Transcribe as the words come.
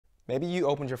Maybe you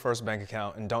opened your first bank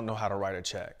account and don't know how to write a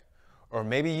check. Or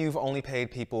maybe you've only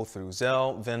paid people through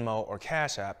Zelle, Venmo, or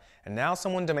Cash App, and now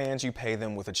someone demands you pay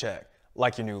them with a check,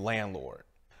 like your new landlord.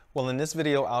 Well, in this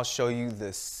video, I'll show you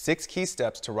the 6 key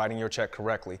steps to writing your check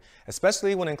correctly,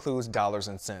 especially when it includes dollars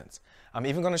and cents. I'm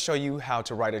even going to show you how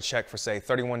to write a check for, say,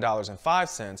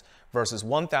 $31.05 versus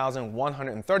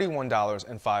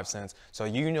 $1,131.05, so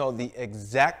you know the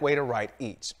exact way to write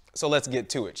each. So let's get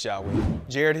to it, shall we?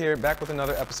 Jared here, back with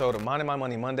another episode of Minding My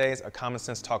Money Mondays, a common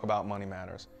sense talk about money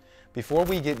matters. Before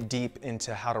we get deep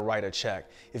into how to write a check,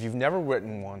 if you've never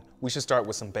written one, we should start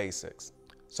with some basics.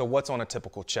 So what's on a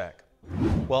typical check?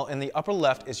 Well, in the upper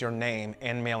left is your name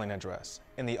and mailing address.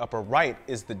 In the upper right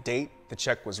is the date the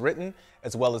check was written,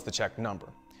 as well as the check number.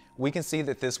 We can see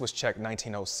that this was check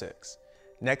 1906.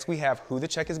 Next, we have who the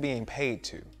check is being paid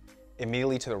to.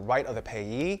 Immediately to the right of the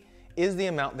payee is the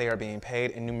amount they are being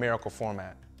paid in numerical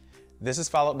format. This is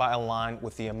followed by a line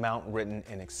with the amount written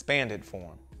in expanded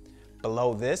form.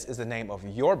 Below this is the name of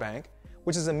your bank,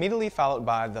 which is immediately followed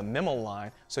by the memo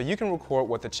line so you can record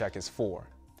what the check is for.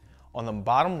 On the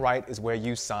bottom right is where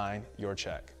you sign your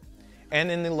check. And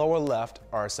in the lower left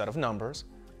are a set of numbers.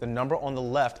 The number on the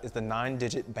left is the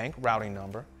 9-digit bank routing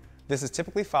number. This is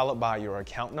typically followed by your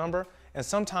account number and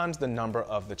sometimes the number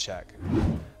of the check.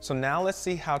 So now let's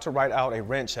see how to write out a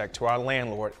rent check to our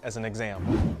landlord as an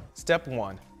example. Step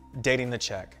 1, dating the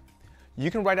check.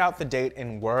 You can write out the date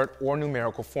in Word or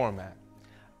numerical format.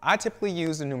 I typically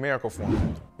use the numerical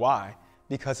format. Why?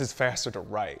 Because it's faster to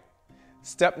write.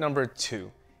 Step number 2,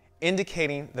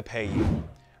 indicating the payee.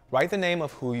 Write the name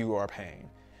of who you are paying.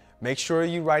 Make sure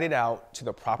you write it out to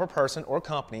the proper person or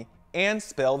company and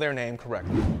spell their name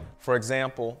correctly. For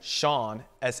example, Shawn,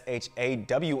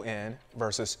 S-H-A-W-N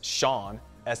versus Sean,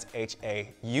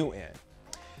 S-H-A-U-N.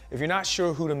 If you're not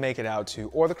sure who to make it out to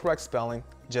or the correct spelling,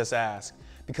 just ask,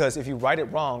 because if you write it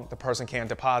wrong, the person can't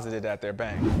deposit it at their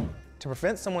bank. To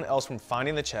prevent someone else from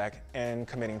finding the check and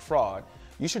committing fraud,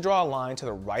 you should draw a line to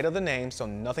the right of the name so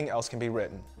nothing else can be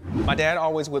written. My dad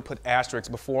always would put asterisks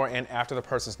before and after the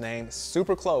person's name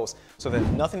super close so that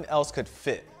nothing else could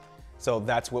fit. So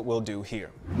that's what we'll do here.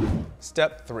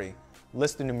 Step 3,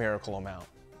 list the numerical amount.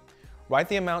 Write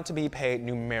the amount to be paid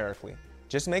numerically.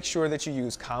 Just make sure that you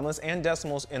use commas and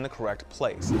decimals in the correct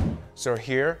place. So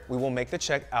here we will make the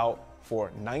check out for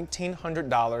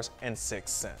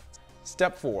 $1,900.06.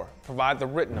 Step 4, provide the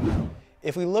written amount.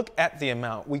 If we look at the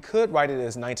amount, we could write it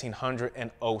as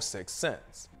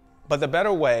 $1,900.06. But the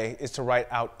better way is to write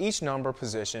out each number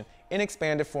position in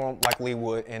expanded form like we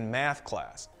would in math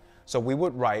class. So we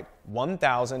would write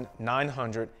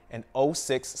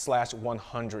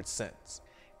 1,906/100 cents.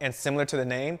 And similar to the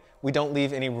name, we don't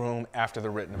leave any room after the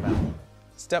written amount.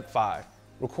 Step 5,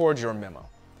 record your memo.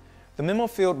 The memo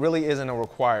field really isn't a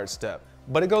required step,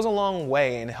 but it goes a long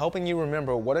way in helping you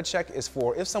remember what a check is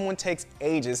for if someone takes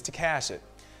ages to cash it.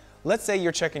 Let's say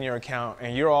you're checking your account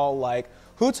and you're all like,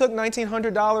 who took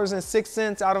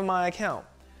 $1,900.06 out of my account?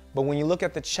 But when you look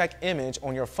at the check image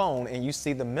on your phone and you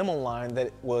see the memo line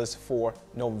that was for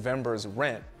November's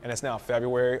rent and it's now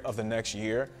February of the next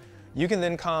year, you can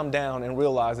then calm down and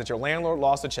realize that your landlord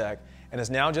lost a check and is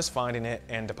now just finding it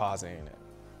and depositing it.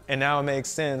 And now it makes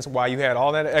sense why you had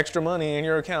all that extra money in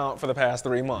your account for the past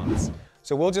 3 months.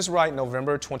 So we'll just write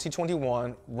November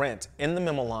 2021 rent in the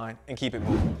memo line and keep it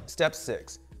moving. Step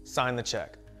 6, sign the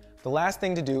check. The last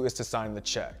thing to do is to sign the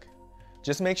check.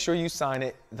 Just make sure you sign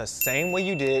it the same way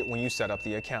you did when you set up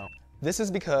the account. This is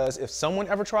because if someone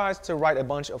ever tries to write a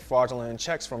bunch of fraudulent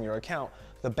checks from your account,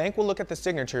 the bank will look at the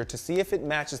signature to see if it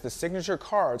matches the signature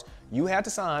cards you had to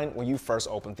sign when you first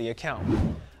opened the account.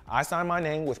 I sign my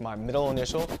name with my middle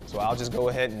initial, so I'll just go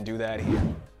ahead and do that here.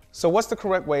 So what's the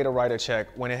correct way to write a check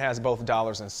when it has both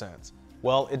dollars and cents?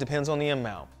 Well, it depends on the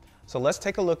amount. So let's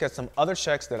take a look at some other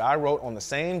checks that I wrote on the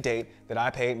same date that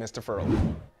I paid Mr. Furley.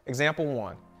 Example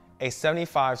 1, a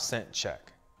 75-cent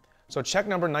check. So check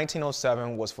number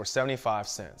 1907 was for 75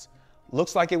 cents.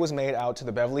 Looks like it was made out to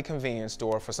the Beverly convenience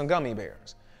store for some gummy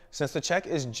bears. Since the check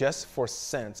is just for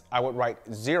cents, I would write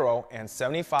 0 and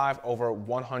 75 over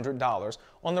 $100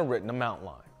 on the written amount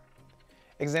line.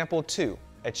 Example 2,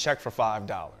 a check for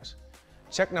 $5.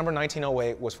 Check number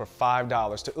 1908 was for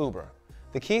 $5 to Uber.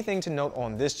 The key thing to note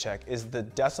on this check is the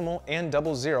decimal and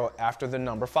double zero after the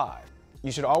number 5.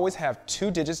 You should always have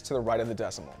 2 digits to the right of the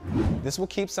decimal. This will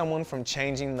keep someone from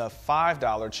changing the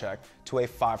 $5 check to a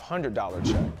 $500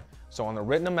 check. So on the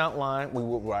written amount line, we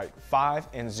will write 5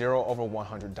 and 0 over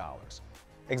 $100.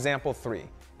 Example 3,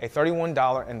 a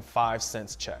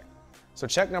 $31.05 check. So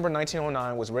check number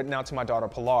 1909 was written out to my daughter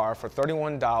Pilar for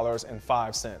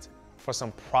 $31.05 for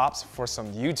some props for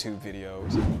some YouTube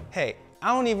videos. Hey,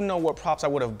 I don't even know what props I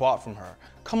would have bought from her.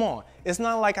 Come on, it's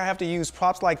not like I have to use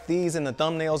props like these in the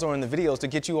thumbnails or in the videos to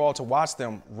get you all to watch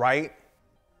them, right?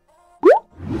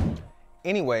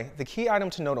 Anyway, the key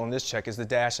item to note on this check is the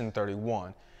dash in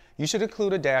 31. You should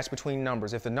include a dash between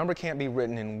numbers if the number can't be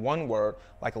written in one word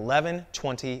like 11,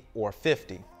 20, or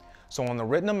 50. So on the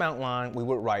written amount line, we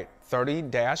would write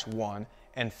 30-1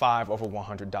 and 5 over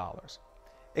 $100.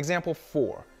 Example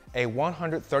 4, a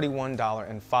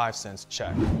 $131.05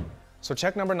 check. So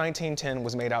check number 1910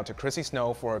 was made out to Chrissy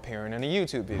Snow for appearing in a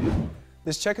YouTube video.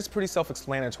 This check is pretty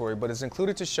self-explanatory, but is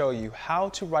included to show you how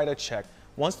to write a check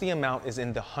once the amount is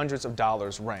in the hundreds of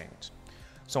dollars range.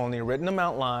 So on the written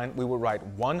amount line, we would write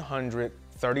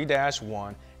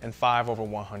 130-1 and 5 over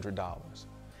 $100.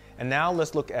 And now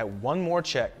let's look at one more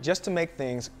check just to make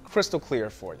things crystal clear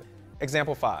for you.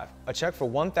 Example 5, a check for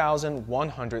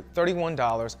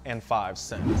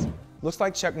 $1,131.05. Looks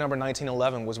like check number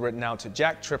 1911 was written out to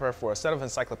Jack Tripper for a set of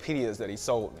encyclopedias that he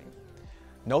sold me.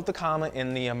 Note the comma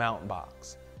in the amount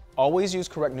box. Always use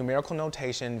correct numerical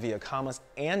notation via commas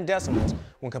and decimals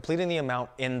when completing the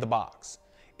amount in the box.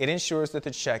 It ensures that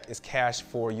the check is cashed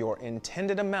for your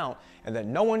intended amount and that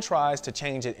no one tries to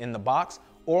change it in the box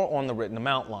or on the written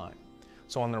amount line.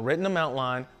 So on the written amount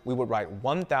line, we would write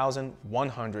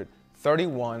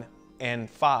 1,131 and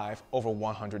 5 over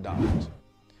 $100.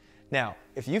 Now,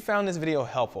 if you found this video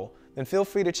helpful, then feel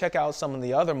free to check out some of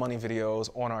the other money videos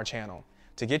on our channel.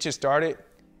 To get you started,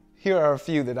 here are a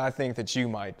few that I think that you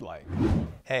might like.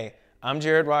 Hey, I'm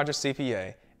Jared Rogers,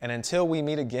 CPA, and until we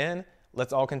meet again,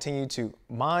 let's all continue to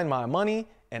mind my money,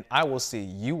 and I will see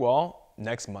you all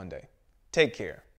next Monday. Take care.